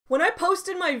When I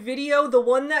posted my video, the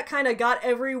one that kind of got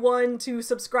everyone to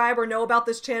subscribe or know about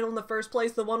this channel in the first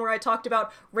place, the one where I talked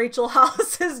about Rachel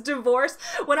Hollis's divorce,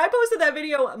 when I posted that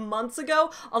video months ago,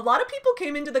 a lot of people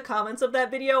came into the comments of that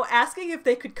video asking if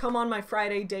they could come on my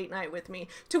Friday date night with me,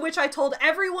 to which I told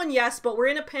everyone yes, but we're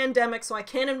in a pandemic, so I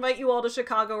can't invite you all to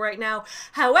Chicago right now.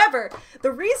 However,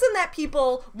 the reason that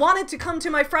people wanted to come to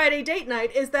my Friday date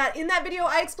night is that in that video,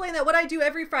 I explained that what I do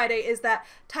every Friday is that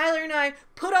Tyler and I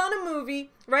put on a movie,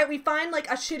 right? We find like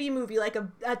a shitty movie, like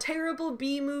a terrible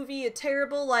B movie, a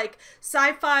terrible like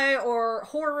sci-fi or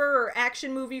horror or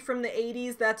action movie from the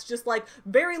 80s that's just like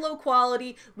very low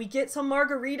quality. We get some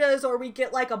margaritas or we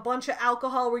get like a bunch of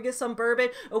alcohol, we get some bourbon,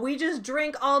 or we just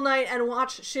drink all night and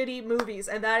watch shitty movies.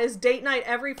 And that is date night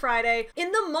every Friday.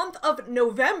 In the month of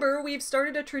November, we've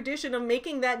started a tradition of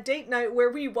making that date night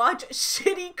where we watch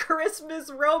shitty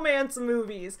Christmas romance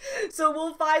movies. So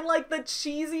we'll find like the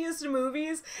cheesiest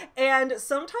movies, and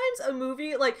sometimes a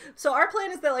movie like, so our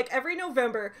plan is that like every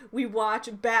November we watch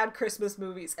bad Christmas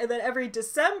movies, and then every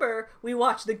December we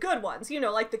watch the good ones, you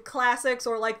know, like the classics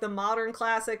or like the modern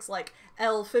classics like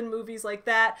Elf and movies like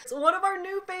that. So one of our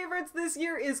new favorites this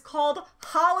year is called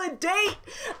Holiday.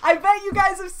 I bet you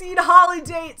guys have seen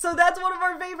Holiday, so that's one of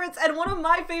our favorites, and one of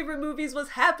my favorite movies was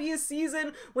Happiest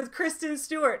Season with Kristen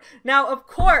Stewart. Now, of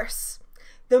course,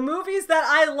 the movies that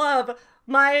I love,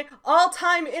 my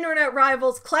all-time internet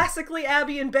rivals, classically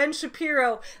Abby and Ben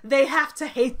Shapiro, they have to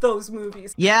hate those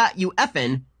movies. Yeah, you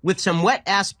effin' with some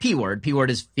wet-ass P-word.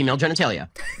 P-word is female genitalia.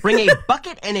 Bring a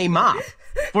bucket and a mop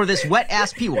for this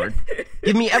wet-ass P-word.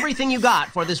 Give me everything you got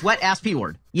for this wet-ass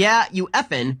P-word. Yeah, you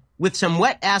effin' with some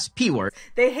wet-ass P-word.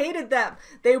 They hated them.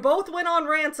 They both went on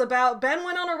rants about, Ben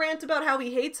went on a rant about how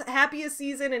he hates Happiest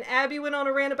Season, and Abby went on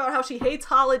a rant about how she hates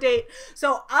Holiday.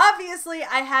 So obviously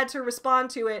I had to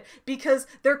respond to it because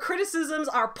their criticisms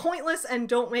are pointless and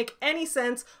don't make any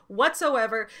sense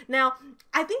whatsoever. Now,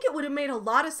 I think it would have made a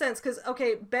lot of sense because,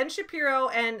 okay, Ben Shapiro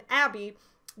and Abby,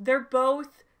 they're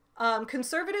both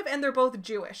conservative and they're both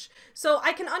Jewish. So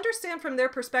I can understand from their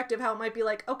perspective how it might be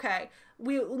like, okay,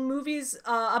 movies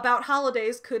about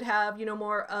holidays could have, you know,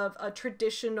 more of a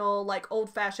traditional, like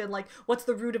old-fashioned, like what's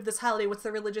the root of this holiday, what's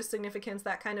the religious significance,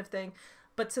 that kind of thing.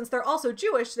 But since they're also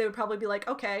Jewish, they would probably be like,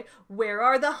 okay, where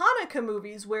are the Hanukkah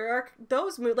movies? Where are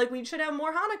those movies? Like, we should have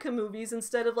more Hanukkah movies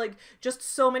instead of, like, just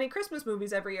so many Christmas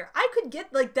movies every year. I could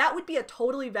get, like, that would be a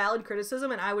totally valid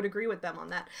criticism, and I would agree with them on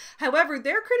that. However,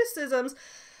 their criticisms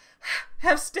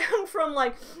have stemmed from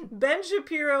like Ben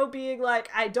Shapiro being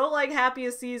like, I don't like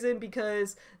Happiest Season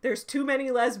because there's too many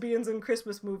lesbians in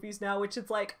Christmas movies now, which is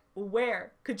like,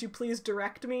 where? Could you please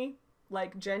direct me?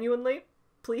 Like, genuinely?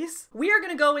 Please? We are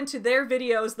gonna go into their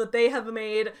videos that they have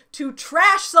made to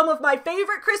trash some of my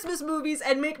favorite Christmas movies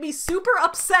and make me super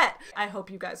upset. I hope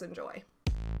you guys enjoy.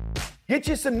 Get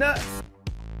you some nuts.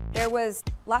 There was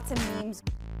lots of memes.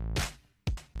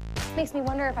 Makes me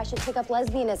wonder if I should pick up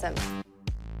lesbianism.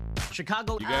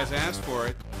 Chicago. You guys asked for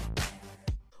it.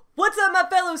 What's up, my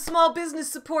fellow small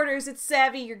business supporters? It's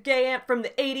Savvy, your gay aunt from the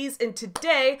 80s, and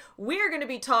today we're going to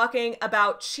be talking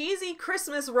about cheesy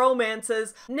Christmas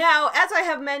romances. Now, as I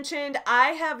have mentioned,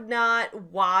 I have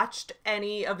not watched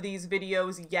any of these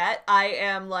videos yet. I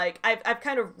am like, I've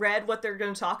kind of read what they're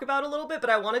going to talk about a little bit, but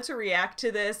I wanted to react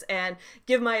to this and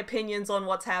give my opinions on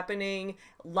what's happening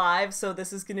live, so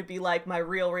this is going to be like my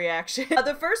real reaction.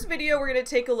 The first video we're going to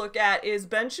take a look at is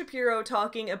Ben Shapiro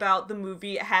talking about the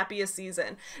movie Happiest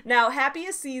Season. Now,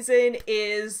 Happiest Season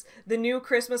is the new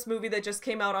Christmas movie that just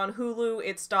came out on Hulu.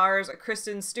 It stars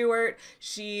Kristen Stewart.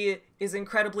 She is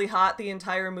incredibly hot the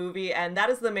entire movie, and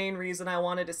that is the main reason I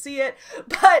wanted to see it.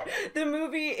 But the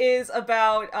movie is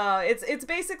about, it's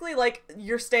basically like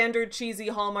your standard cheesy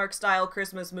Hallmark style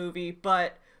Christmas movie,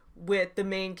 but with the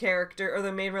main character or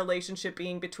the main relationship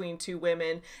being between two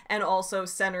women, and also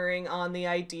centering on the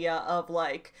idea of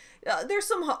like there's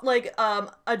some like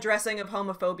addressing of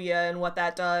homophobia and what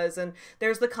that does, and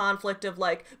there's the conflict of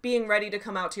like being ready to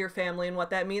come out to your family and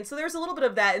what that means. So there's a little bit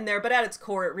of that in there, but at its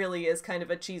core it really is kind of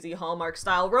a cheesy Hallmark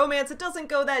style romance. It doesn't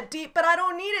go that deep, but I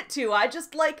don't need it to. I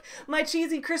just like my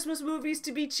cheesy Christmas movies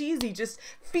to be cheesy. Just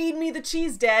feed me the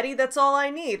cheese, daddy. That's all I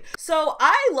need. So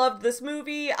I loved this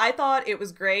movie. I thought it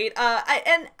was great.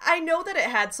 I know that it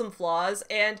had some flaws,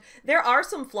 and there are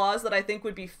some flaws that I think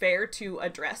would be fair to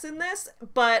address in this,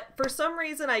 but for some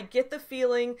reason I get the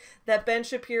feeling that Ben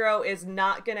Shapiro is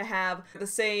not gonna have the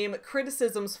same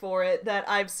criticisms for it that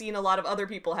I've seen a lot of other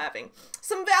people having.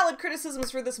 Some valid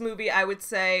criticisms for this movie, I would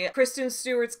say Kristen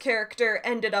Stewart's character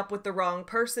ended up with the wrong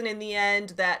person in the end,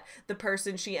 that the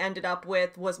person she ended up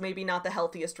with was maybe not the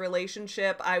healthiest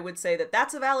relationship. I would say that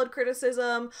that's a valid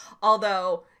criticism,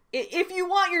 although if you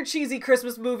want your cheesy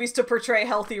Christmas movies to portray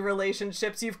healthy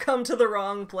relationships, you've come to the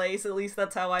wrong place. At least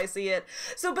that's how I see it.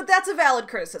 So, but that's a valid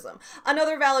criticism.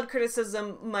 Another valid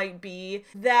criticism might be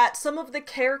that some of the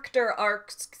character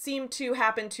arcs seem to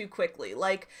happen too quickly.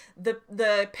 Like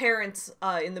the parents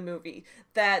in the movie,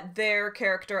 that their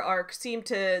character arc seem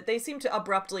to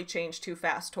abruptly change too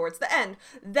fast towards the end.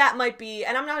 That might be,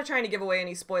 and I'm not trying to give away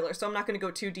any spoilers, so I'm not going to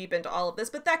go too deep into all of this,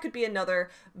 but that could be another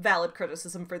valid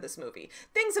criticism for this movie.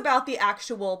 Things about the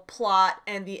actual plot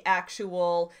and the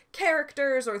actual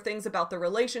characters, or things about the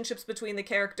relationships between the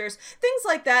characters, things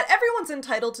like that. Everyone's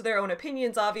entitled to their own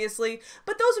opinions, obviously,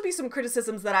 but those would be some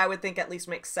criticisms that I would think at least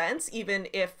make sense, even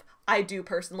if I do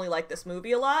personally like this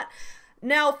movie a lot.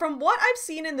 Now, from what I've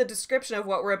seen in the description of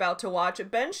what we're about to watch,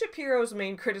 Ben Shapiro's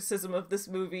main criticism of this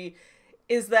movie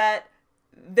is that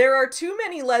there are too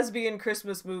many lesbian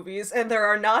Christmas movies, and there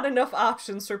are not enough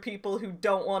options for people who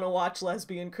don't want to watch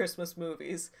lesbian Christmas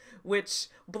movies, which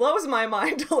blows my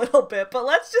mind a little bit, but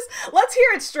let's hear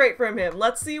it straight from him.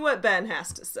 Let's see what Ben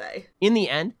has to say. In the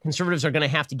end, conservatives are going to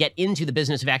have to get into the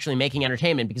business of actually making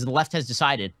entertainment, because the left has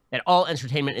decided that all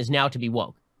entertainment is now to be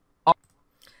woke.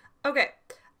 Okay.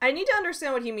 I need to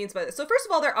understand what he means by this. So first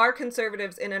of all, there are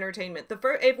conservatives in entertainment. If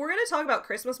we're going to talk about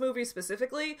Christmas movies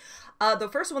specifically, the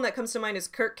first one that comes to mind is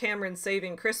Kirk Cameron's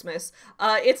Saving Christmas.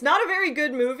 It's not a very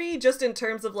good movie, just in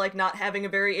terms of like not having a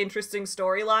very interesting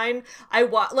storyline. I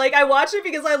watch it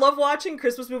because I love watching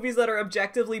Christmas movies that are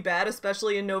objectively bad,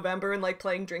 especially in November, and like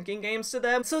playing drinking games to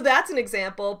them. So that's an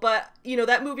example. But you know,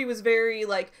 that movie was very,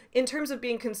 like, in terms of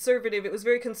being conservative, it was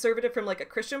very conservative from like a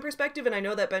Christian perspective. And I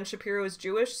know that Ben Shapiro is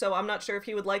Jewish, so I'm not sure if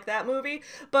he would like that movie,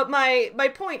 but my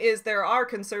point is there are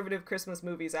conservative Christmas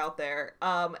movies out there,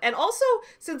 and also,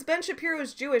 since Ben Shapiro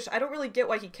is Jewish, I don't really get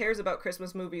why he cares about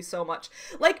Christmas movies so much.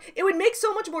 Like, it would make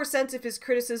so much more sense if his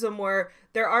criticism were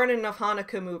there aren't enough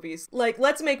Hanukkah movies. Like,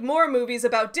 let's make more movies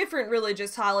about different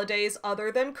religious holidays other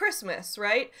than Christmas,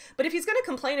 right? But if he's gonna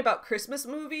complain about Christmas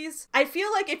movies, I feel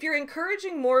like if you're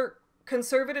encouraging more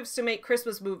conservatives to make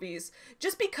Christmas movies,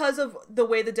 just because of the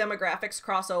way the demographics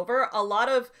cross over, a lot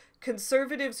of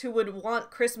conservatives who would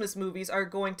want Christmas movies are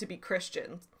going to be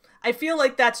Christians. I feel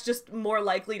like that's just more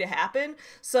likely to happen.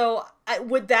 So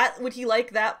would he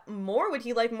like that more? Would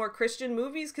he like more Christian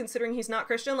movies, considering he's not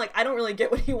Christian? Like, I don't really get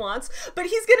what he wants, but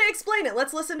he's gonna explain it.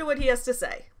 Let's listen to what he has to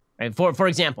say. Right. For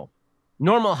example,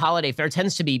 normal holiday fare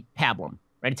tends to be pablum,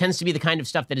 right? It tends to be the kind of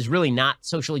stuff that is really not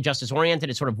socially justice oriented.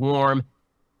 It's sort of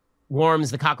warms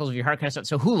the cockles of your heart kind of stuff.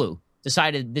 So Hulu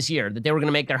decided this year that they were going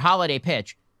to make their holiday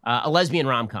pitch a lesbian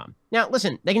rom-com. Now,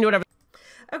 listen, they can do whatever.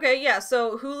 Okay, yeah,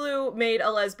 so Hulu made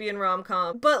a lesbian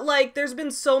rom-com, but, like, there's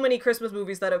been so many Christmas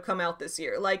movies that have come out this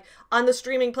year. Like, on the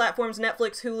streaming platforms,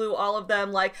 Netflix, Hulu, all of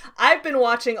them, like, I've been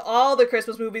watching all the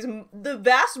Christmas movies. The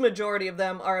vast majority of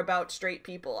them are about straight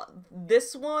people.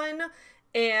 This one,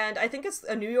 and I think it's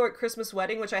A New York Christmas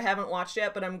Wedding, which I haven't watched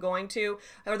yet, but I'm going to,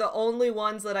 are the only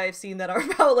ones that I've seen that are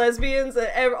about lesbians.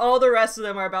 All the rest of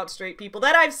them are about straight people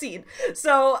that I've seen.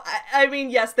 So, I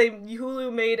mean, yes,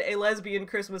 Hulu made a lesbian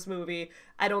Christmas movie.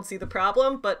 I don't see the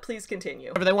problem, but please continue.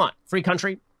 Whatever they want. Free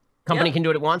country. Company can do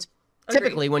what it wants. Agreed.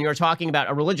 Typically, when you're talking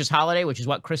about a religious holiday, which is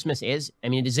what Christmas is, I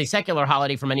mean, it is a secular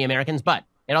holiday for many Americans, but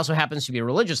it also happens to be a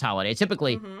religious holiday.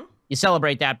 Typically, you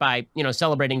celebrate that by, you know,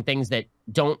 celebrating things that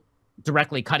don't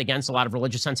directly cut against a lot of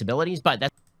religious sensibilities, but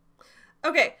that's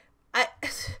okay.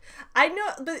 I know,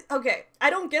 but okay,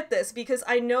 I don't get this, because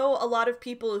I know a lot of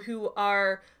people who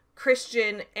are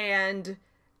Christian and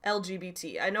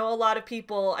LGBT. I know a lot of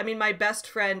people, I mean, my best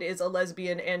friend is a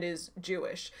lesbian and is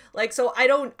Jewish. Like, so I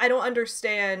don't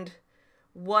understand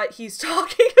what he's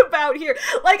talking about here.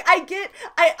 Like, I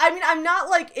mean, I'm not,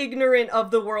 like, ignorant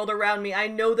of the world around me. I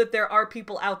know that there are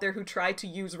people out there who try to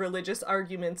use religious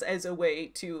arguments as a way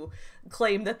to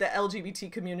claim that the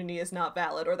LGBT community is not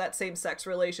valid, or that same-sex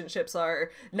relationships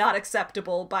are not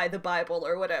acceptable by the Bible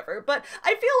or whatever. But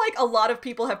I feel like a lot of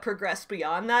people have progressed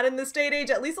beyond that in this day and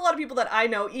age, at least a lot of people that I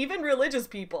know, even religious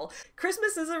people.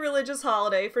 Christmas is a religious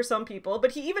holiday for some people,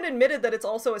 but he even admitted that it's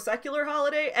also a secular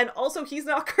holiday, and also he's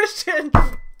not Christian.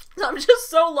 I'm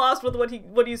just so lost with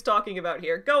what he's talking about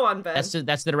here. Go on, Ben.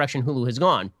 that's the direction Hulu has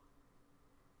gone.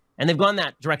 And they've gone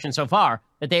that direction so far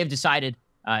that they have decided,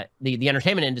 the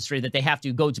entertainment industry, that they have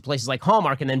to go to places like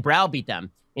Hallmark and then browbeat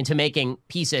them into making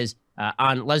pieces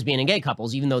on lesbian and gay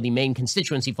couples, even though the main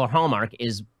constituency for Hallmark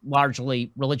is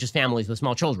largely religious families with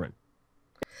small children.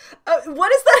 What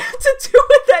does that have to do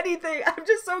with anything? I'm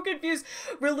just so confused.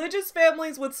 Religious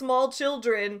families with small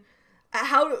children...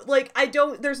 How, like,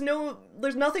 there's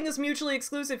nothing is mutually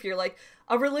exclusive here. Like,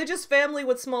 a religious family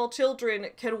with small children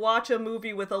can watch a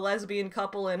movie with a lesbian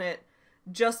couple in it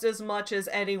just as much as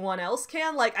anyone else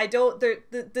can. Like, I don't,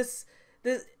 this,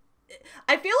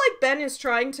 I feel like Ben is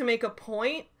trying to make a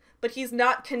point, but he's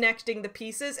not connecting the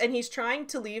pieces, and he's trying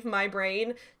to leave my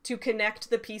brain to connect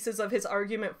the pieces of his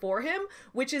argument for him,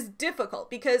 which is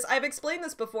difficult, because I've explained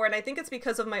this before, and I think it's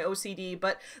because of my OCD,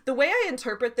 but the way I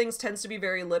interpret things tends to be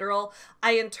very literal.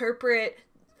 I interpret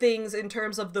things in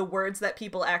terms of the words that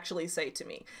people actually say to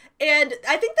me. And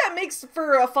I think that makes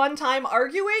for a fun time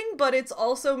arguing, but it's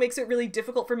also makes it really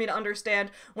difficult for me to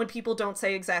understand when people don't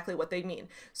say exactly what they mean.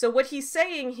 So what he's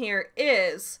saying here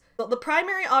is, the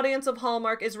primary audience of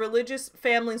Hallmark is religious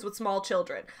families with small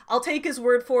children. I'll take his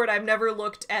word for it. I've never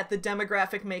looked at the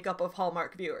demographic makeup of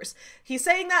Hallmark viewers. He's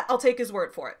saying that, I'll take his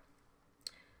word for it.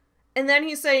 And then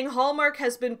he's saying Hallmark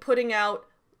has been putting out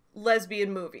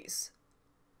lesbian movies.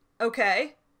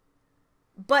 Okay.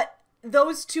 But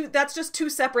those two, that's just two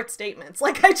separate statements.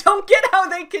 Like, I don't get how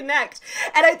they connect.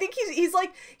 And I think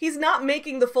he's not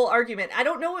making the full argument. I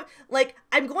don't know, like,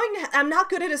 I'm not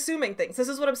good at assuming things. This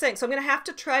is what I'm saying. So I'm going to have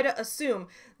to try to assume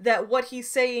that what he's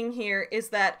saying here is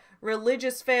that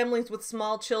religious families with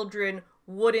small children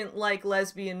wouldn't like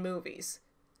lesbian movies.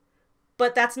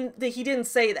 But he didn't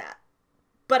say that.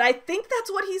 But I think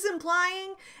that's what he's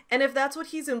implying. And if that's what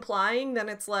he's implying, then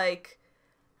it's like,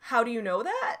 how do you know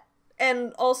that?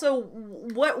 And also,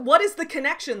 what is the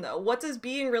connection, though? What does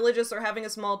being religious or having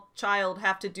a small child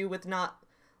have to do with not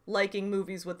liking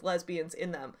movies with lesbians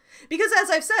in them? Because, as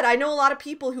I've said, I know a lot of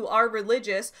people who are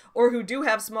religious or who do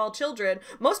have small children.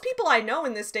 Most people I know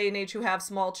in this day and age who have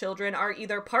small children are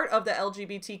either part of the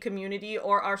LGBT community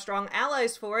or are strong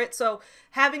allies for it. So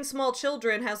having small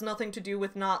children has nothing to do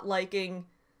with not liking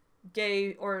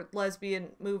gay or lesbian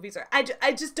movies. I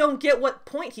just don't get what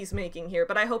point he's making here,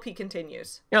 but I hope he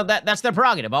continues. You know, that's their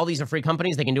prerogative. All these are free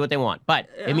companies. They can do what they want. But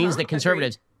it means that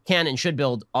conservatives can and should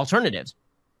build alternatives.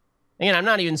 Again, I'm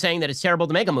not even saying that it's terrible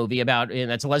to make a movie about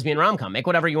that's a lesbian rom-com. Make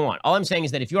whatever you want. All I'm saying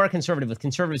is that if you are a conservative with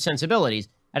conservative sensibilities,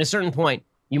 at a certain point,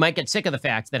 you might get sick of the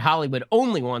fact that Hollywood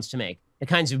only wants to make the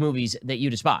kinds of movies that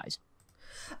you despise.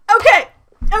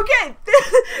 Okay,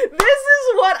 this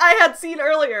is what I had seen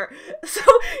earlier. So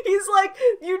he's like,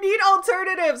 you need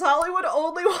alternatives. Hollywood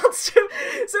only wants to.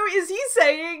 So is he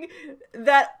saying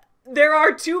that there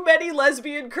are too many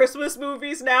lesbian Christmas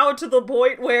movies now to the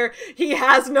point where he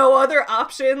has no other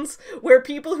options, where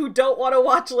people who don't want to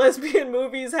watch lesbian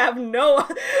movies have no...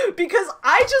 Because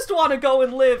I just want to go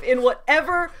and live in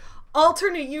whatever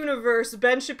alternate universe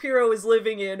Ben Shapiro is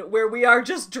living in, where we are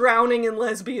just drowning in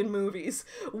lesbian movies.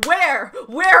 Where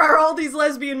are all these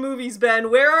lesbian movies,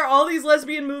 Ben? Where are all these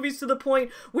lesbian movies to the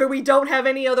point where we don't have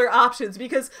any other options?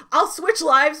 Because I'll switch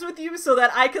lives with you so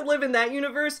that I can live in that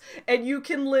universe and you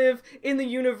can live in the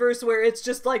universe where it's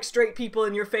just like straight people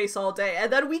in your face all day.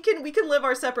 And then we can live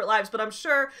our separate lives, but I'm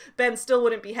sure Ben still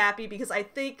wouldn't be happy, because I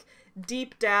think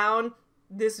deep down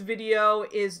this video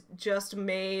is just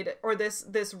made, or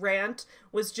this rant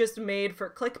was just made for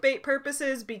clickbait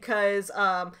purposes, because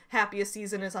Happiest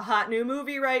Season is a hot new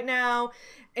movie right now,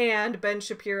 and Ben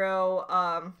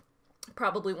Shapiro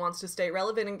probably wants to stay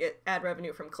relevant and get ad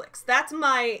revenue from clicks. That's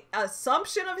my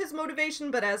assumption of his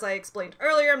motivation, but as I explained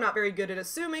earlier, I'm not very good at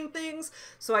assuming things,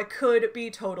 so I could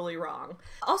be totally wrong.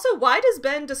 Also, why does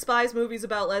Ben despise movies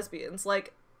about lesbians?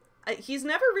 Like, he's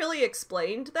never really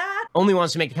explained that. Only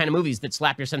wants to make the kind of movies that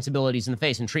slap your sensibilities in the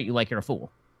face and treat you like you're a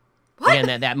fool. What?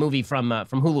 Again, that movie from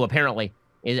Hulu apparently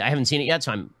is. I haven't seen it yet,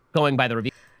 so I'm going by the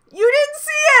review. You didn't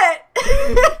see it.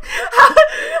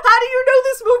 How do you know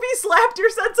this movie slapped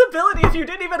your sensibility if you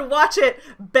didn't even watch it,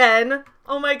 Ben?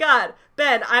 Oh my God,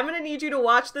 Ben! I'm gonna need you to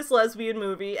watch this lesbian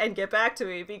movie and get back to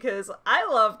me, because I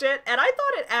loved it and I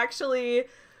thought it actually.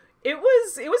 It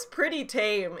was pretty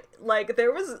tame. Like,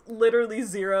 there was literally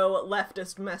zero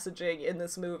leftist messaging in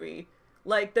this movie.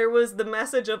 Like, there was the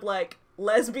message of, like,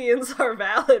 lesbians are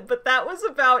valid, but that was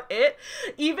about it.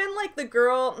 Even, like, the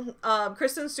girl,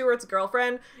 Kristen Stewart's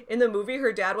girlfriend, in the movie,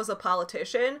 her dad was a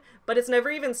politician, but it's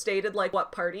never even stated, like,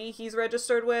 what party he's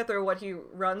registered with or what he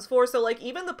runs for. So, like,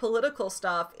 even the political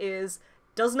stuff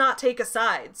does not take a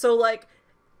side. So, like,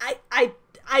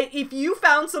 if you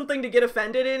found something to get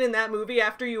offended in that movie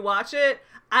after you watch it,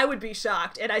 I would be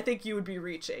shocked, and I think you would be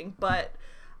reaching, but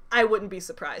I wouldn't be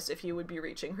surprised if you would be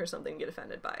reaching for something to get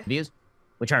offended by. Views,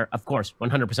 which are, of course,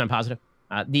 100% positive.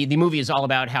 The movie is all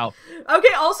about how...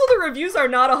 Okay, also the reviews are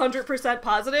not 100%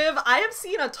 positive. I have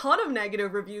seen a ton of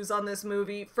negative reviews on this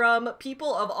movie from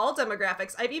people of all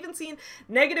demographics. I've even seen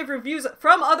negative reviews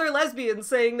from other lesbians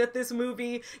saying that this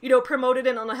movie, you know, promoted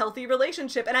an unhealthy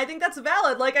relationship. And I think that's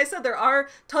valid. Like I said, there are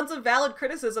tons of valid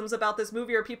criticisms about this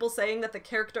movie, or people saying that the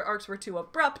character arcs were too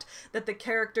abrupt, that the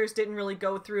characters didn't really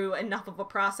go through enough of a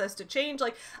process to change.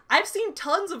 Like, I've seen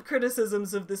tons of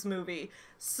criticisms of this movie.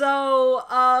 So,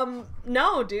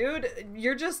 no, dude,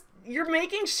 you're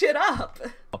making shit up.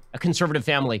 A conservative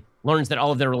family learns that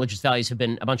all of their religious values have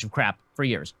been a bunch of crap for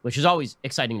years, which is always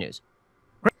exciting news.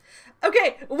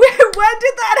 Okay, when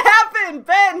did that happen,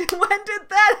 Ben? When did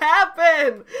that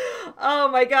happen? Oh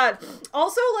my god.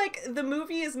 Also, like, the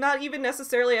movie is not even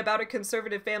necessarily about a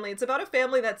conservative family. It's about a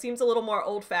family that seems a little more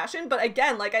old-fashioned, but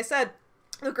again, like I said,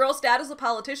 the girl's dad is a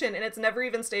politician, and it's never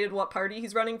even stated what party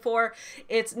he's running for.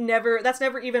 That's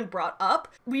never even brought up.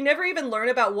 We never even learn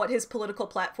about what his political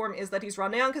platform is that he's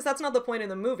running on, because that's not the point of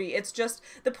the movie. It's just,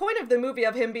 the point of the movie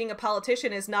of him being a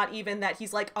politician is not even that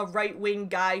he's like a right-wing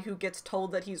guy who gets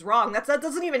told that he's wrong. That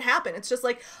doesn't even happen. It's just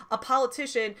like a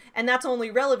politician, and that's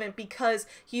only relevant because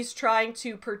he's trying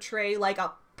to portray like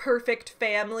a perfect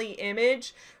family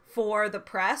image for the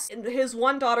press. His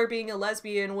one daughter being a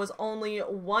lesbian was only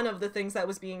one of the things that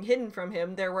was being hidden from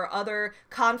him. There were other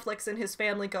conflicts in his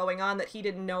family going on that he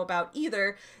didn't know about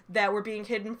either, that were being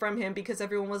hidden from him because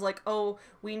everyone was like, oh,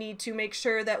 we need to make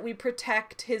sure that we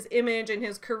protect his image and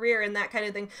his career and that kind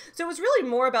of thing. So it was really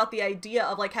more about the idea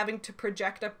of like having to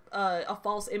project a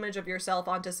false image of yourself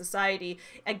onto society.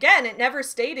 Again, it never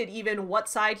stated even what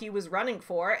side he was running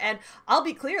for. And I'll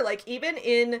be clear, like, even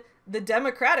in the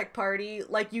Democratic Party,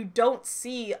 like, you don't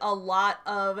see a lot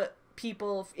of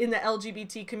people in the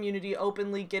LGBT community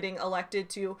openly getting elected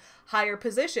to higher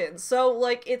positions. So,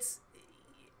 like, it's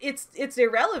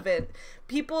irrelevant.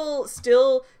 People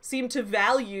still seem to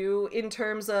value, in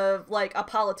terms of like a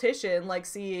politician, like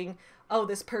seeing, oh,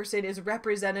 this person is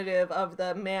representative of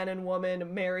the man and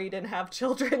woman married and have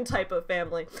children type of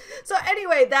family. So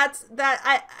anyway,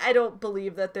 I don't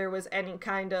believe that there was any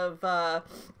kind of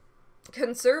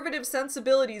conservative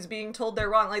sensibilities being told they're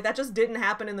wrong. Like, that just didn't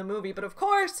happen in the movie. But of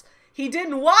course, he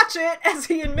didn't watch it, as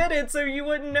he admitted, so you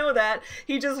wouldn't know that.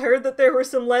 He just heard that there were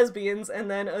some lesbians and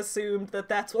then assumed that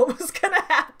that's what was gonna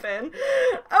happen.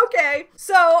 Okay,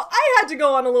 so I had to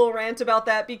go on a little rant about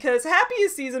that because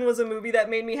Happiest Season was a movie that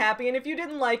made me happy, and if you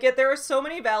didn't like it, there are so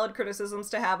many valid criticisms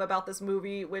to have about this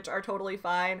movie, which are totally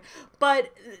fine,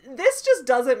 but this just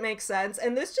doesn't make sense,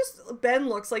 and Ben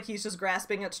looks like he's just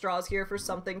grasping at straws here for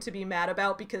something to be mad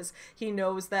about because he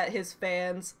knows that his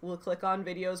fans will click on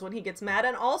videos when he gets mad,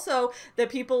 and also that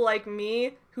people like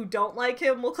me who don't like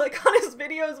him will click on his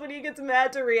videos when he gets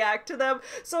mad to react to them.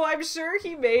 So I'm sure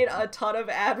he made a ton of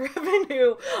ad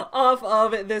revenue off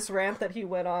of this rant that he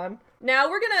went on. Now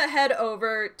we're gonna head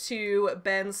over to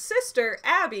Ben's sister,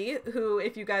 Abby, who,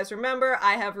 if you guys remember,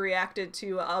 I have reacted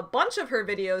to a bunch of her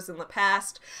videos in the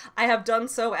past. I have done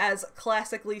so as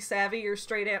Classically Savvy, or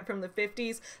Straight Aunt from the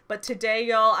 50s, but today,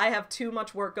 y'all, I have too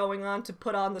much work going on to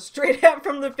put on the Straight Aunt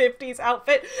from the 50s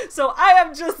outfit, so I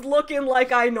am just looking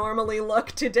like I normally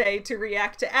look today to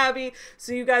react to Abby,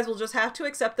 so you guys will just have to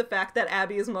accept the fact that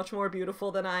Abby is much more beautiful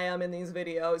than I am in these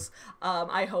videos.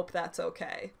 I hope that's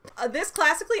okay. This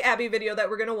Classically Abby video that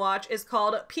we're gonna watch is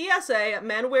called PSA: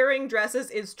 Men Wearing Dresses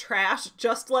is Trash,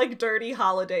 Just Like Dirty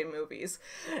Holiday Movies.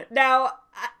 Now,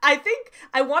 I think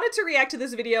I wanted to react to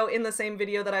this video in the same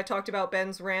video that I talked about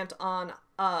Ben's rant on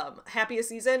Happiest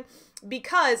Season,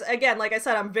 because, again, like I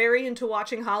said, I'm very into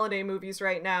watching holiday movies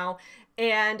right now,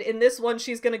 and in this one,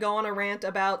 she's gonna go on a rant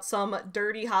about some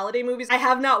dirty holiday movies. I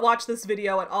have not watched this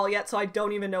video at all yet, so I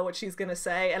don't even know what she's gonna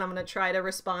say, and I'm gonna try to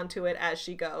respond to it as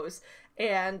she goes,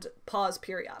 and pause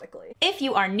periodically. If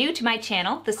you are new to my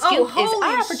channel, the scoop is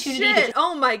our opportunity to...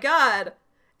 Oh my god!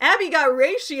 Abby got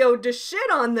ratioed to shit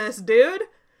on this, dude!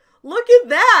 Look at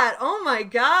that! Oh my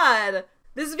god!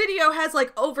 This video has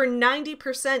like over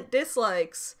 90%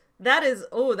 dislikes. That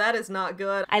is not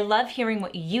good. I love hearing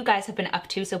what you guys have been up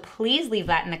to, so please leave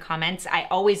that in the comments. I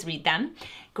always read them.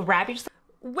 Grab your...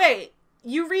 Wait,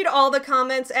 you read all the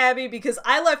comments, Abby? Because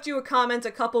I left you a comment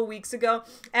a couple weeks ago.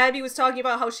 Abby was talking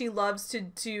about how she loves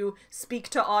to speak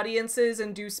to audiences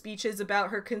and do speeches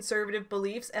about her conservative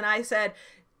beliefs, and I said,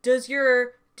 do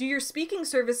your speaking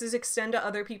services extend to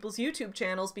other people's YouTube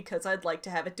channels, because I'd like to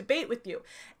have a debate with you.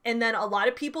 And then a lot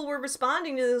of people were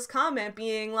responding to this comment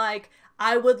being like,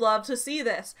 I would love to see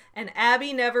this. And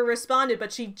Abby never responded,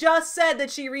 but she just said that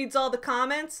she reads all the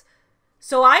comments.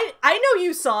 So I know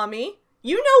you saw me.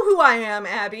 You know who I am,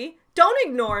 Abby. Don't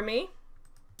ignore me.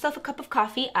 Yourself a cup of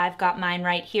coffee. I've got mine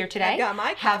right here today. I got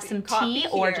my Have some tea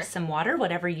or here. just some water,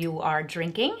 whatever you are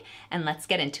drinking, and let's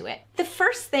get into it. The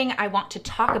first thing I want to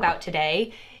talk about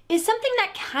today is something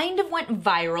that kind of went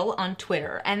viral on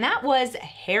Twitter, and that was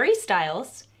Harry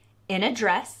Styles in a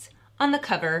dress on the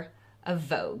cover of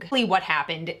Vogue. What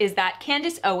happened is that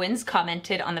Candace Owens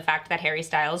commented on the fact that Harry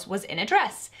Styles was in a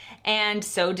dress, and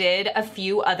so did a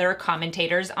few other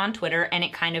commentators on Twitter, and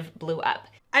it kind of blew up.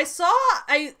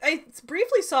 I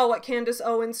briefly saw what Candace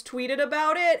Owens tweeted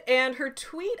about it, and her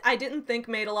tweet I didn't think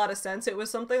made a lot of sense. It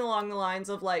was something along the lines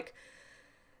of like,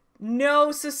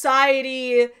 no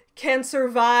society can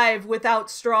survive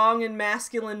without strong and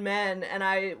masculine men, and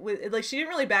she didn't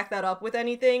really back that up with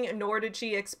anything, nor did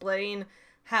she explain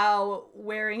how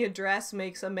wearing a dress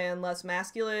makes a man less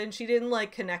masculine. She didn't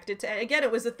like connect it to, again,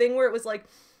 it was a thing where it was like,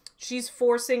 she's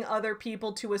forcing other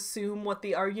people to assume what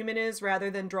the argument is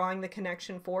rather than drawing the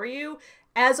connection for you.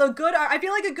 I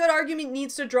feel like a good argument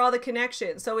needs to draw the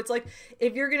connection. So it's like,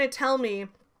 if you're going to tell me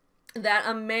that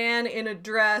a man in a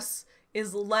dress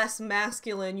is less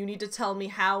masculine, you need to tell me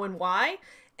how and why.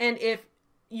 And if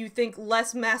you think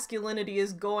less masculinity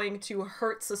is going to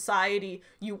hurt society,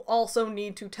 you also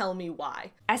need to tell me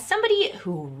why. As somebody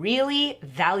who really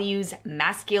values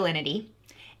masculinity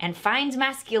and finds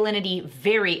masculinity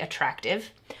very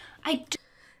attractive,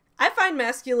 I find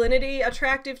masculinity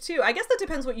attractive too. I guess that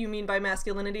depends what you mean by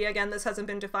masculinity. Again, this hasn't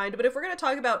been defined, but if we're going to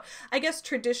talk about, I guess,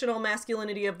 traditional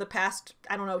masculinity of the past,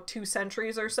 2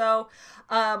 centuries or so,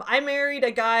 I married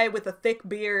a guy with a thick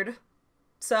beard.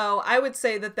 So I would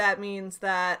say that means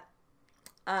that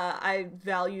I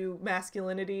value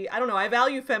masculinity. I don't know. I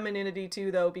value femininity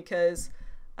too, though, because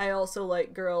I also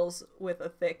like girls with a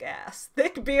thick ass.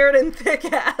 Thick beard and thick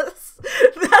ass.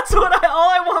 That's all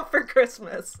I want for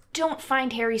Christmas. Don't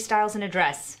find Harry Styles in a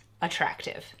dress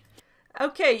attractive.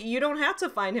 Okay, you don't have to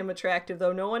find him attractive,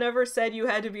 though. No one ever said you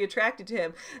had to be attracted to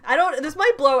him. This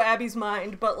might blow Abby's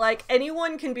mind, but, like,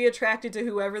 anyone can be attracted to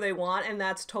whoever they want, and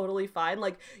that's totally fine.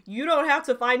 Like, you don't have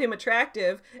to find him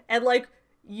attractive, and, like,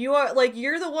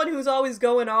 you're the one who's always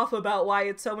going off about why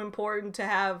it's so important to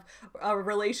have a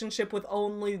relationship with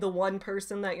only the one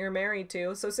person that you're married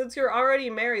to. So since you're already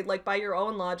married, like, by your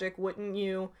own logic, wouldn't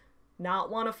you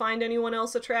not want to find anyone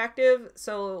else attractive?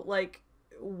 So, like,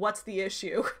 what's the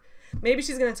issue? Maybe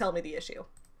she's going to tell me the issue.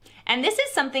 And this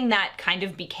is something that kind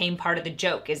of became part of the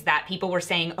joke, is that people were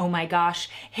saying, oh my gosh,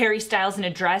 Harry Styles in a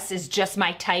dress is just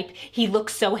my type. He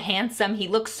looks so handsome. He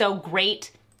looks so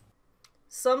great.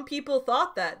 Some people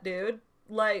thought that, dude.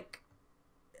 Like,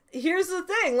 here's the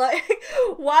thing. Like,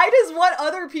 why does what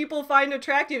other people find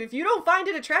attractive? If you don't find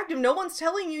it attractive, no one's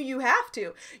telling you have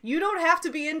to. You don't have to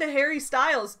be into Harry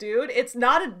Styles, dude. It's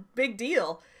not a big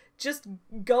deal. Just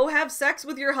go have sex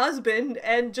with your husband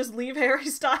and just leave Harry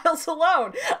Styles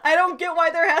alone. I don't get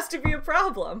why there has to be a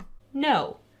problem.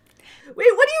 No. Wait,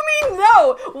 what do you mean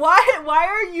no? Why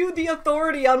are you the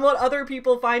authority on what other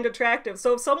people find attractive?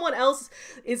 So if someone else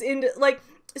is into, like,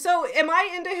 so am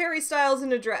I into Harry Styles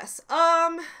in a dress?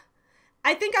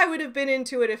 I think I would have been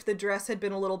into it if the dress had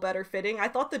been a little better fitting. I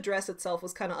thought the dress itself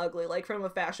was kind of ugly, like from a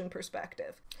fashion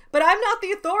perspective. But I'm not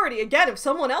the authority. Again, if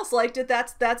someone else liked it,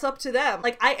 that's up to them.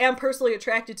 Like, I am personally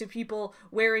attracted to people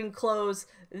wearing clothes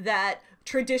that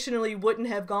traditionally wouldn't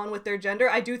have gone with their gender.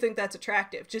 I do think that's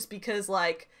attractive, just because,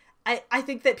 like, I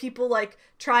think that people like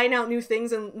trying out new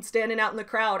things and standing out in the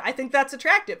crowd. I think that's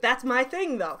attractive. That's my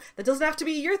thing, though. That doesn't have to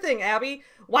be your thing, Abby.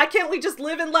 Why can't we just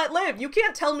live and let live? You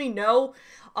can't tell me no.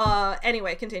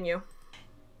 Anyway, continue.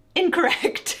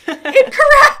 Incorrect.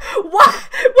 Incorrect? What?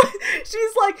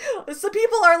 She's like, so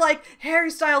people are like, Harry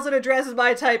Styles in a dress is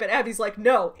my type, and Abby's like,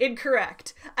 no,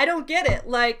 incorrect. I don't get it.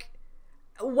 Like,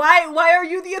 why are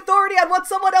you the authority on what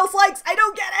someone else likes? I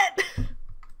don't get it.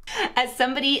 As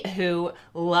somebody who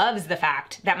loves the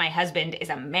fact that my husband is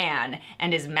a man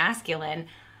and is masculine,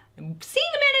 seeing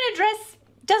a man in a dress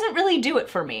doesn't really do it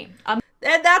for me. And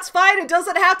that's fine. It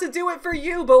doesn't have to do it for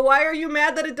you, but why are you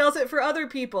mad that it does it for other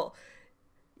people?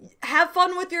 Have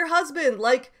fun with your husband.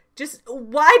 Like, just,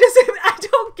 why does it, I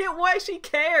don't get why she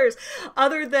cares.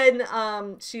 Other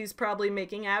than, she's probably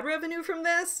making ad revenue from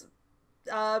this.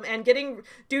 And getting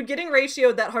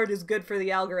ratioed that hard is good for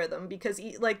the algorithm, because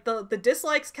like the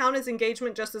dislikes count as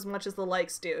engagement just as much as the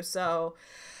likes do. So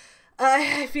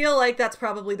I feel like that's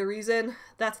probably the reason.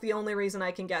 That's the only reason I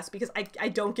can guess, because I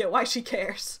don't get why she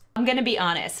cares. I'm gonna be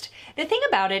honest. The thing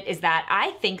about it is that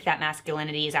I think that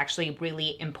masculinity is actually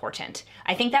really important.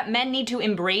 I think that men need to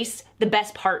embrace the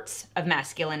best parts of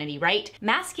masculinity, right?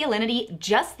 Masculinity,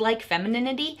 just like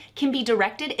femininity, can be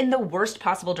directed in the worst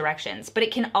possible directions, but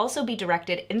it can also be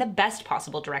directed in the best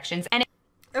possible directions. And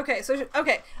Okay, so,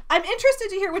 okay. I'm interested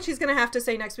to hear what she's going to have to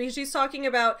say next, because she's talking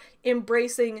about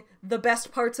embracing the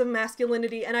best parts of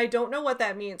masculinity, and I don't know what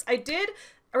that means. I did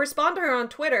respond to her on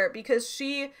Twitter because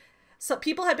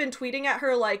people had been tweeting at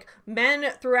her like,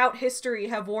 men throughout history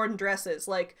have worn dresses.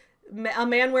 Like, a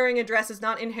man wearing a dress is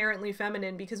not inherently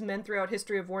feminine because men throughout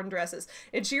history have worn dresses.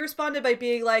 And she responded by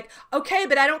being like, okay,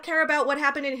 but I don't care about what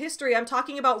happened in history. I'm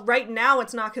talking about right now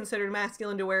it's not considered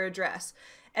masculine to wear a dress.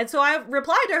 And so I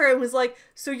replied to her and was like,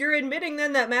 so you're admitting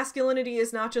then that masculinity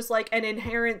is not just like an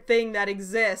inherent thing that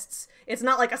exists. It's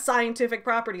not like a scientific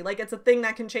property. Like, it's a thing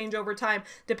that can change over time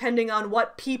depending on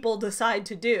what people decide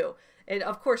to do. And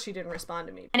of course she didn't respond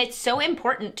to me. And it's so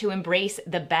important to embrace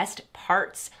the best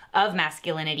parts of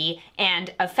masculinity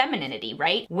and of femininity,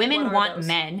 right? Women want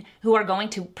men who are going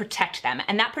to protect them.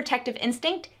 And that protective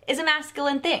instinct is a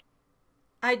masculine thing.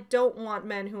 I don't want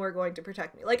men who are going to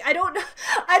protect me. Like, I don't know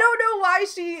why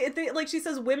she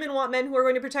says women want men who are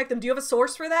going to protect them. Do you have a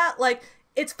source for that? Like,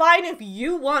 it's fine if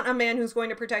you want a man who's going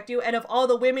to protect you, and if all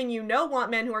the women you know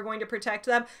want men who are going to protect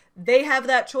them, they have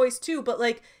that choice too. But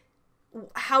like,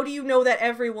 how do you know that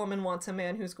every woman wants a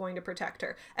man who's going to protect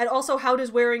her? And also, how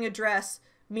does wearing a dress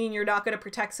mean you're not going to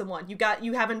protect someone? Didn't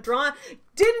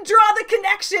draw the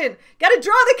connection. Got to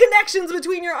draw the connections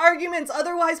between your arguments.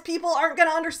 Otherwise, people aren't going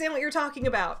to understand what you're talking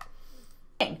about.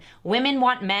 Women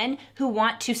want men who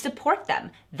want to support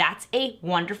them. That's a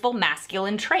wonderful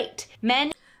masculine trait.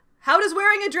 Men. How does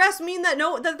wearing a dress mean that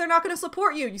they're not going to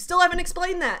support you? You still haven't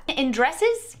explained that. In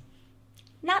dresses?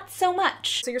 Not so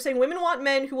much. So you're saying women want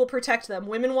men who will protect them.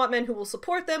 Women want men who will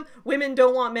support them. Women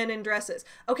don't want men in dresses.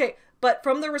 Okay, but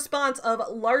from the response of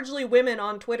largely women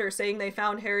on Twitter saying they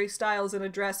found Harry Styles in a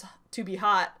dress to be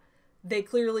hot, they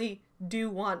clearly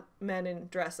do want men in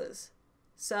dresses.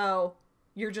 So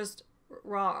you're just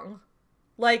wrong.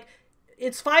 Like,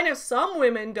 it's fine if some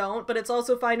women don't, but it's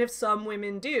also fine if some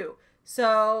women do.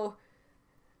 So,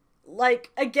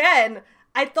 like, again,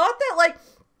 I thought that, like,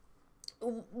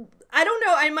 I don't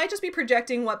know, I might just be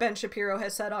projecting what Ben Shapiro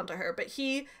has said onto her, but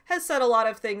he has said a lot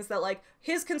of things that, like,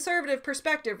 his conservative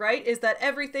perspective, right, is that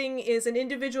everything is an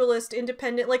individualist,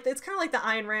 independent, like, it's kind of like the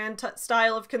Ayn Rand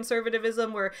style of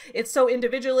conservatism, where it's so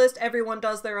individualist, everyone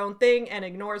does their own thing and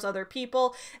ignores other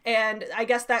people, and I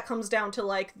guess that comes down to,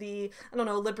 like, the, I don't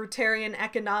know, libertarian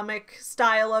economic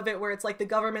style of it, where it's like the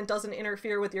government doesn't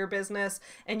interfere with your business,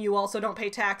 and you also don't pay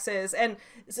taxes,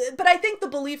 but I think the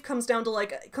belief comes down to,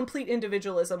 like, complete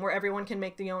individualism, where everyone can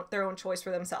make their own choice for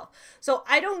themselves. So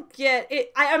I don't get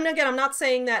it. I'm not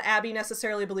saying that Abby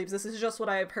necessarily believes this. Is just what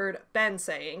I've heard Ben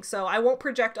saying. So I won't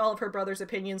project all of her brother's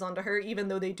opinions onto her, even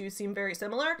though they do seem very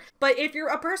similar. But if you're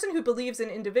a person who believes in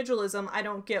individualism, I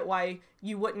don't get why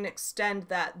you wouldn't extend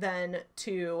that then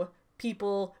to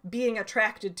people being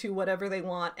attracted to whatever they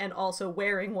want and also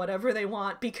wearing whatever they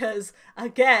want, because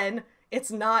again,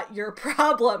 it's not your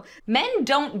problem. Men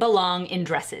don't belong in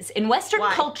dresses. In Western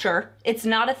culture, it's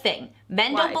not a thing.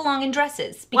 Men don't belong in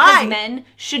dresses because men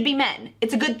should be men.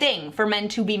 It's a good thing for men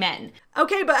to be men.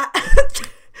 Okay, but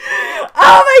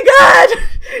oh my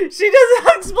god! She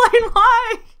doesn't explain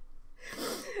why.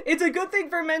 It's a good thing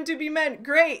for men to be men.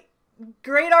 Great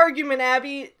argument,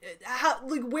 Abby.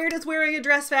 Where does wearing a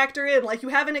dress factor in? Like, you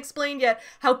haven't explained yet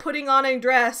how putting on a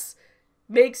dress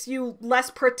makes you less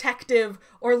protective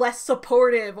or less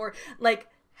supportive, or, like,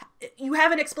 you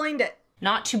haven't explained it.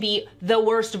 Not to be the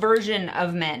worst version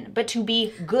of men, but to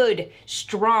be good,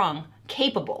 strong,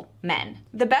 capable men.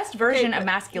 The best version of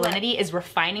masculinity is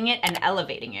refining it and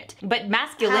elevating it. But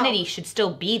masculinity should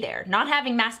still be there. Not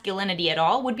having masculinity at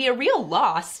all would be a real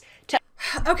loss to...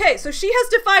 Okay, so she has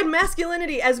defined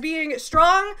masculinity as being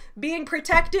strong, being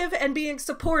protective, and being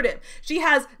supportive. She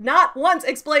has not once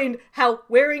explained how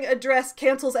wearing a dress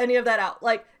cancels any of that out.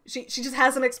 Like, she just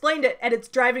hasn't explained it, and it's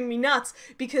driving me nuts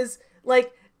because,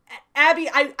 like, Abby,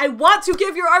 I want to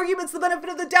give your arguments the benefit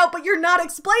of the doubt, but you're not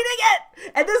explaining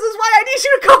it! And this is why I need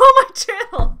you to come on my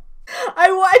channel!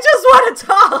 I just want to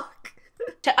talk!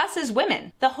 To us as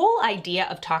women, the whole idea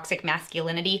of toxic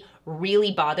masculinity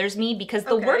really bothers me because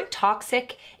the word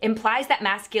toxic implies that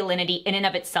masculinity in and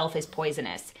of itself is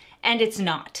poisonous, and it's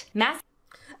not.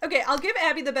 Okay, I'll give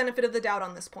Abby the benefit of the doubt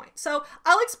on this point. So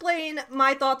I'll explain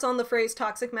my thoughts on the phrase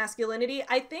toxic masculinity.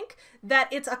 I think that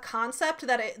it's a concept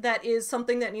that is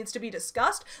something that needs to be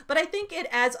discussed, but I think it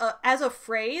as a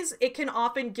phrase, it can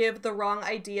often give the wrong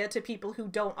idea to people who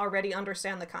don't already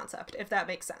understand the concept, if that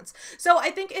makes sense. So I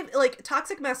think like,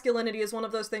 toxic masculinity is one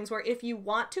of those things where if you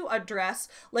want to address,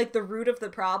 like, the root of the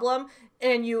problem,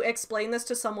 and you explain this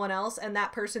to someone else and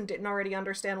that person didn't already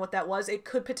understand what that was, it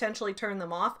could potentially turn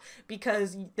them off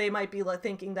because they might be like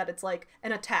thinking that it's like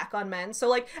an attack on men. So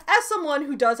like, as someone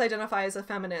who does identify as a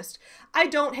feminist, I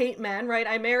don't hate men, right?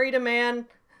 I married a man.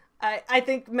 I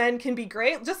think men can be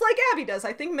great, just like Abby does.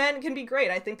 I think men can be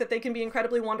great. I think that they can be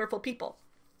incredibly wonderful people.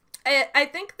 I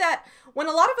think that when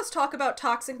a lot of us talk about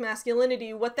toxic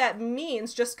masculinity, what that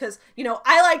means, just because, you know,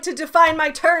 I like to define my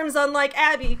terms unlike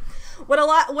Abby,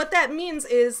 what that means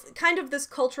is kind of this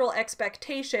cultural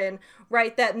expectation,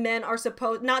 right, that men are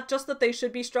supposed, not just that they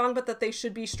should be strong, but that they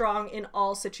should be strong in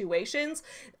all situations,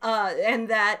 and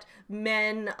that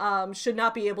men should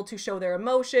not be able to show their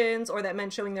emotions, or that men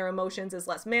showing their emotions is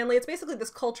less manly. It's basically this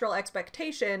cultural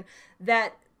expectation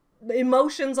that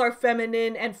emotions are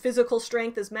feminine and physical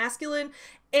strength is masculine.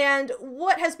 And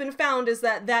what has been found is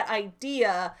that that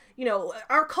idea, you know,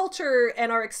 our culture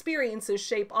and our experiences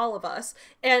shape all of us.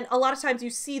 And a lot of times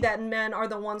you see that men are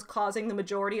the ones causing the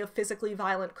majority of physically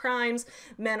violent crimes.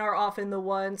 Men are often the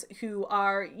ones who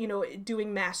are, you know,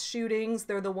 doing mass shootings.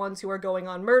 They're the ones who are going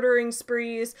on murdering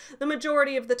sprees the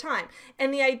majority of the time.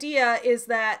 And the idea is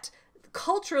that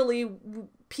culturally,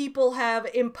 people have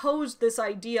imposed this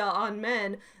idea on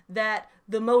men that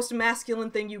the most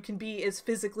masculine thing you can be is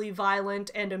physically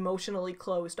violent and emotionally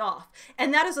closed off.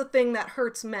 And that is a thing that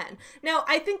hurts men. Now,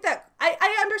 I think that,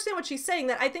 I understand what she's saying,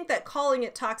 that I think that calling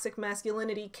it toxic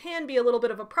masculinity can be a little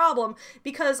bit of a problem,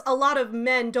 because a lot of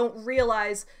men don't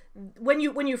realize, when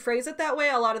you phrase it that way,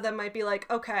 a lot of them might be like,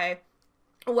 okay,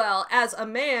 well, as a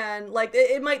man, like,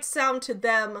 it might sound to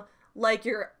them like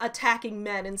you're attacking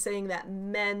men and saying that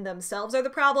men themselves are the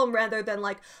problem, rather than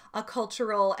like a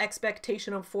cultural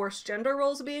expectation of forced gender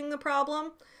roles being the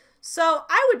problem. So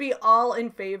I would be all in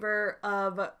favor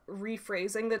of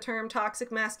rephrasing the term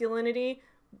toxic masculinity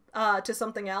to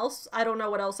something else. I don't know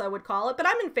what else I would call it, but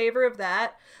I'm in favor of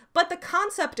that. But the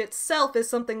concept itself is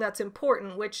something that's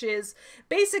important, which is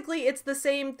basically, it's the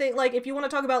same thing. Like, if you want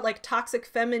to talk about like toxic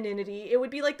femininity, it would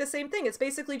be like the same thing. It's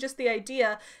basically just the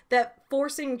idea that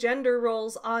forcing gender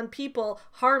roles on people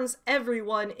harms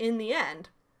everyone in the end,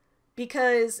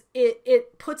 because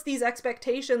it puts these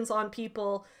expectations on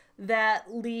people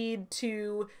that lead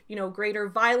to, you know, greater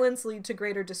violence, lead to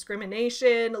greater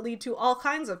discrimination, lead to all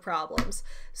kinds of problems.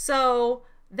 So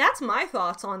that's my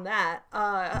thoughts on that.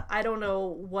 I don't know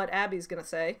what Abby's gonna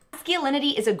say. Masculinity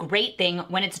is a great thing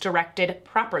when it's directed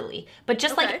properly, but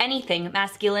just like anything,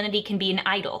 masculinity can be an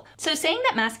idol. So saying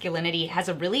that masculinity has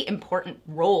a really important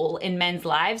role in men's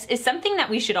lives is something that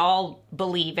we should all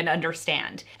believe and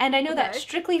understand. And I know that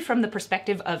strictly from the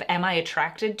perspective of, am I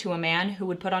attracted to a man who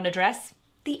would put on a dress?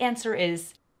 The answer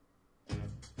is...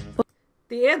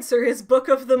 The answer is Book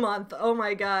of the Month. Oh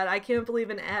my god, I can't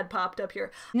believe an ad popped up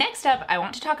here. Next up, I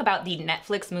want to talk about the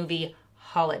Netflix movie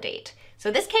Holiday. So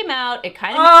this came out, it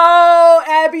kind of... Oh,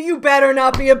 Abby, you better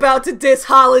not be about to diss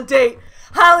Holiday.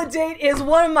 Holiday is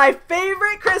one of my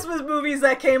favorite Christmas movies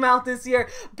that came out this year.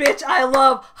 Bitch, I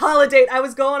love Holiday. I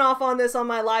was going off on this on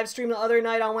my live stream the other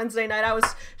night on Wednesday night. I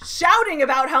was shouting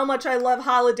about how much I love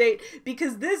Holiday,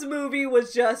 because this movie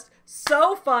was just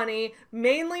so funny,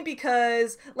 mainly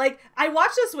because, like, I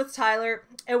watched this with Tyler,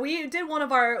 and we would do one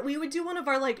of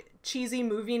our like cheesy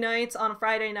movie nights on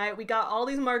Friday night. We got all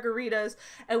these margaritas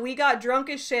and we got drunk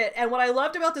as shit. And what I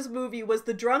loved about this movie was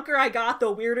the drunker I got,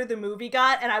 the weirder the movie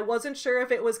got. And I wasn't sure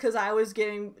if it was because I was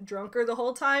getting drunker the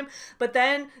whole time. But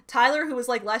then Tyler, who was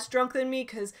like less drunk than me,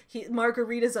 because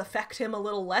margaritas affect him a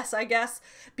little less, I guess,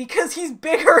 because he's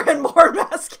bigger and more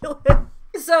masculine.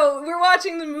 So we're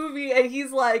watching the movie and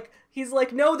he's like,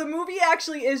 no, the movie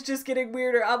actually is just getting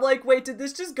weirder. I'm like, wait, did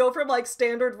this just go from like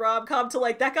standard rom-com to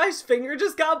like that guy's finger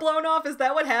just got blown off? Is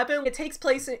that what happened? It takes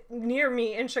place near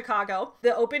me in Chicago.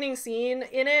 The opening scene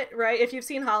in it, right? If you've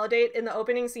seen Holiday, in the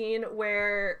opening scene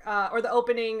where, or the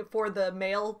opening for the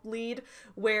male lead,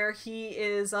 where he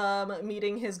is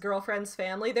meeting his girlfriend's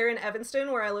family. They're in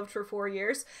Evanston, where I lived for 4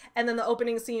 years. And then the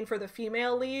opening scene for the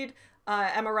female lead,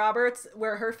 Emma Roberts,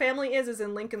 where her family is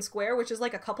in Lincoln Square, which is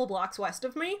like a couple blocks west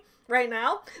of me right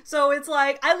now. So it's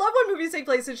like, I love when movies take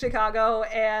place in Chicago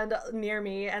and near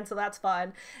me, and so that's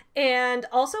fun. And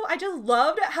also, I just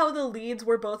loved how the leads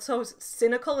were both so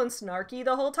cynical and snarky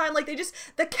the whole time. Like,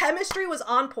 the chemistry was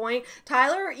on point.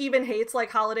 Tyler even hates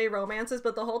like holiday romances,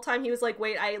 but the whole time he was like,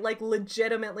 wait, I like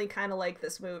legitimately kind of like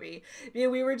this movie. Yeah,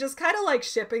 we were just kind of like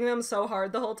shipping them so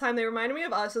hard the whole time. They reminded me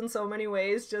of us in so many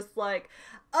ways, just like,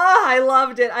 oh, I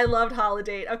loved it. I loved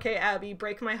Holiday. Okay, Abby,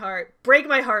 break my heart. Break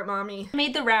my heart, mommy.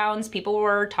 Made the rounds. People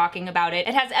were talking about it.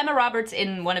 It has Emma Roberts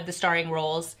in one of the starring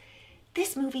roles.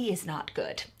 This movie is not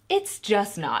good. It's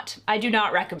just not. I do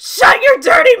not recommend. Shut your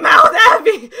dirty mouth,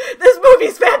 Abby! This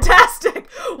movie's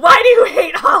fantastic! Why do you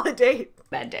hate Holiday?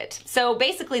 Bend it. So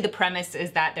basically the premise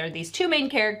is that there are these two main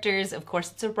characters, of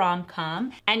course it's a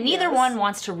rom-com, and neither one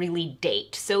wants to really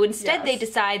date. So instead they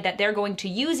decide that they're going to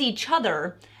use each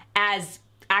other as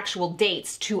actual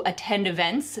dates to attend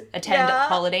events, attend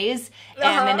holidays,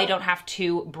 and then they don't have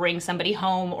to bring somebody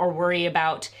home or worry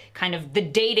about kind of the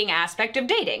dating aspect of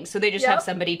dating. So they just have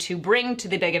somebody to bring to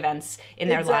the big events in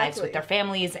their lives with their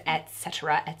families,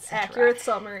 etc., etc. Accurate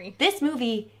summary. This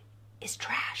movie is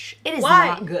trash. It is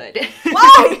not good.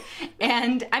 Why?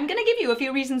 And I'm gonna give you a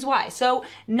few reasons why. So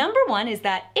number one is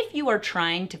that if you are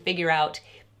trying to figure out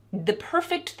the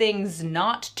perfect things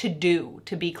not to do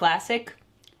to be classic,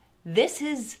 this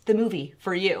is the movie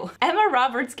for you. Emma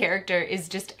Roberts' character is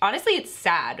just, honestly, it's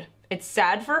sad. It's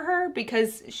sad for her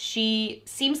because she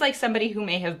seems like somebody who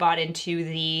may have bought into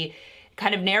the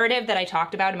kind of narrative that I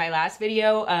talked about in my last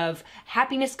video of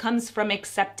happiness comes from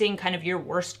accepting kind of your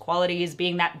worst qualities,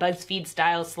 being that BuzzFeed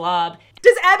style slob.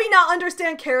 Does Abby not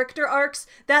understand character arcs?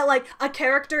 That like a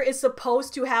character is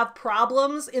supposed to have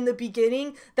problems in the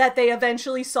beginning that they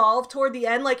eventually solve toward the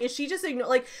end? Like, is she just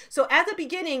like, so at the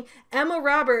beginning, Emma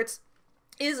Roberts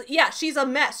is, she's a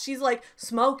mess. She's like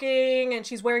smoking and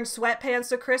she's wearing sweatpants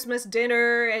to Christmas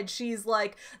dinner and she's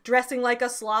like dressing like a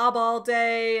slob all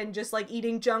day and just like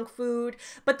eating junk food.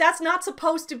 But that's not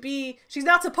supposed to be, she's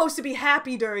not supposed to be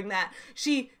happy during that.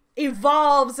 She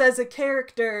evolves as a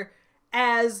character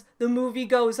as the movie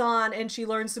goes on and she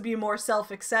learns to be more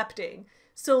self-accepting.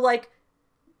 So like,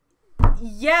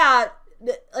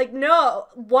 like, no,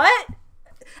 what?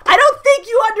 I don't think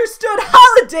you understood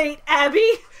Holiday, Abby,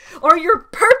 or you're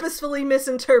purposefully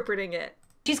misinterpreting it.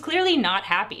 She's clearly not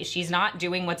happy. She's not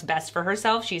doing what's best for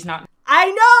herself. She's not.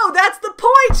 I know, that's the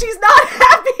point. She's not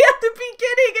happy at the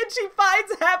beginning and she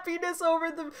finds happiness over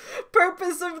the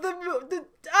purpose of the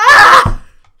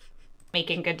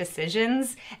making good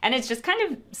decisions, and it's just kind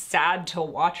of sad to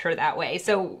watch her that way.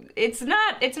 So it's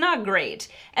not great.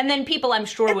 And then people, I'm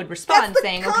sure, would respond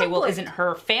saying, okay, well, isn't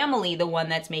her family the one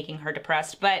that's making her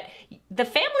depressed? But the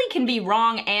family can be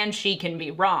wrong and she can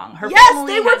be wrong. Her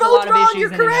family they were has both a lot wrong. of issues.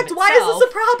 You're correct. Why is this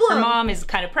a problem? Her mom is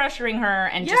kind of pressuring her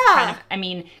and just kind of, I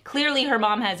mean, clearly her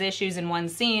mom has issues in one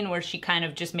scene where she kind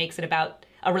of just makes it about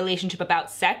a relationship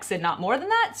about sex and not more than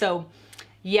that. So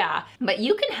yeah, but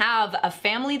you can have a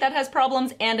family that has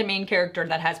problems and a main character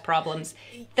that has problems.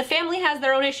 The family has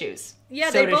their own issues. Yeah,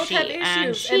 so they both she. have issues,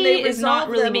 and she they is not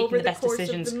really them making over the best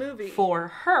decisions the for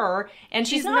her. And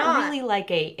she's not really like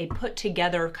a put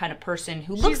together kind of person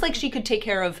who looks like she could take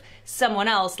care of someone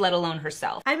else, let alone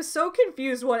herself. I'm so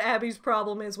confused what Abby's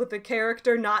problem is with the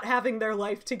character not having their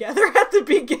life together at the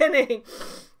beginning.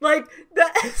 Like,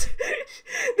 this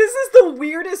is the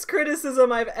weirdest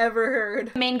criticism I've ever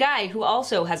heard. The main guy who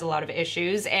also has a lot of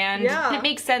issues, and it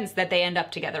makes sense that they end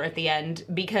up together at the end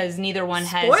because neither one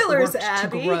has worked to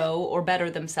grow or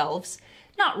better themselves.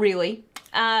 Not really.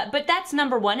 But that's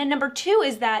number one. And number two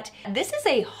is that this is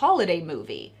a holiday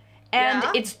movie, and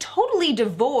it's totally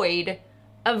devoid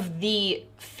of the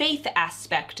faith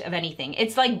aspect of anything.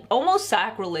 It's like almost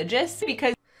sacrilegious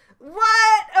because...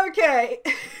 What? Okay.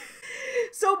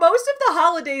 So most of the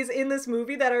holidays in this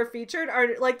movie that are featured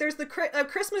are like, there's the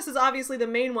Christmas is obviously the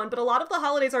main one, but a lot of the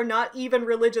holidays are not even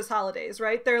religious holidays,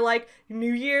 right? They're like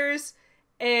New Year's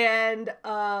and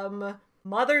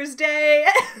Mother's Day.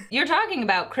 You're talking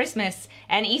about Christmas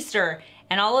and Easter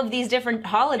and all of these different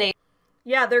holidays.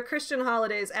 Yeah, they're Christian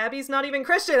holidays. Abby's not even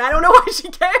Christian. I don't know why she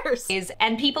cares.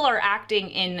 And people are acting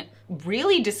in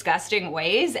really disgusting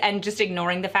ways and just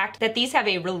ignoring the fact that these have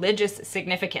a religious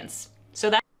significance. So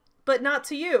that. But not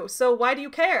to you, so why do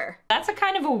you care? That's a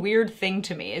kind of a weird thing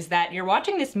to me, is that you're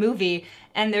watching this movie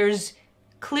and there's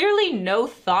clearly no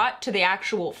thought to the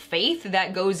actual faith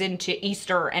that goes into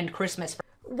Easter and Christmas.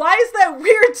 Why is that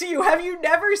weird to you? Have you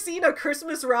never seen a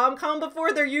Christmas rom-com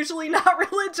before? They're usually not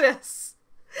religious.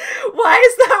 Why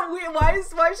is that weird? Why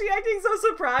is she acting so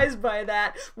surprised by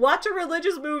that? Watch a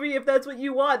religious movie if that's what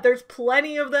you want. There's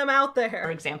plenty of them out there.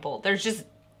 For example, there's just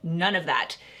none of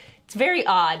that. It's very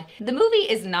odd. The movie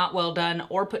is not well done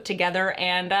or put together,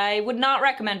 and I would not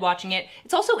recommend watching it.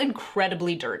 It's also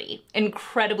incredibly dirty.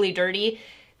 Incredibly dirty.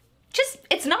 Just,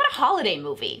 it's not a holiday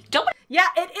movie. Yeah,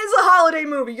 it is a holiday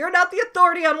movie. You're not the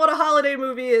authority on what a holiday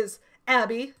movie is,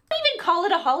 Abby. Don't even call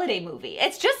it a holiday movie.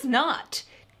 It's just not.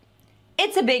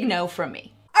 It's a big no from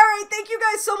me. Alright, thank you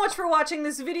guys so much for watching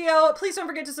this video. Please don't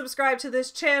forget to subscribe to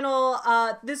this channel.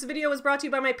 This video was brought to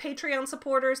you by my Patreon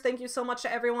supporters. Thank you so much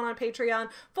to everyone on Patreon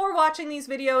for watching these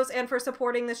videos and for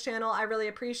supporting this channel. I really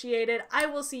appreciate it. I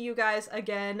will see you guys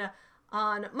again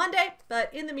on Monday,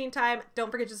 but in the meantime,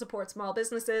 don't forget to support small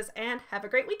businesses and have a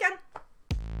great weekend.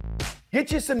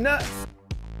 Hit you some nuts.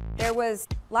 There was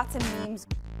lots of memes.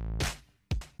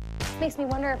 Makes me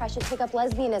wonder if I should take up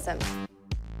lesbianism.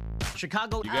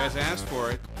 Chicago. You guys asked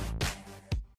for it.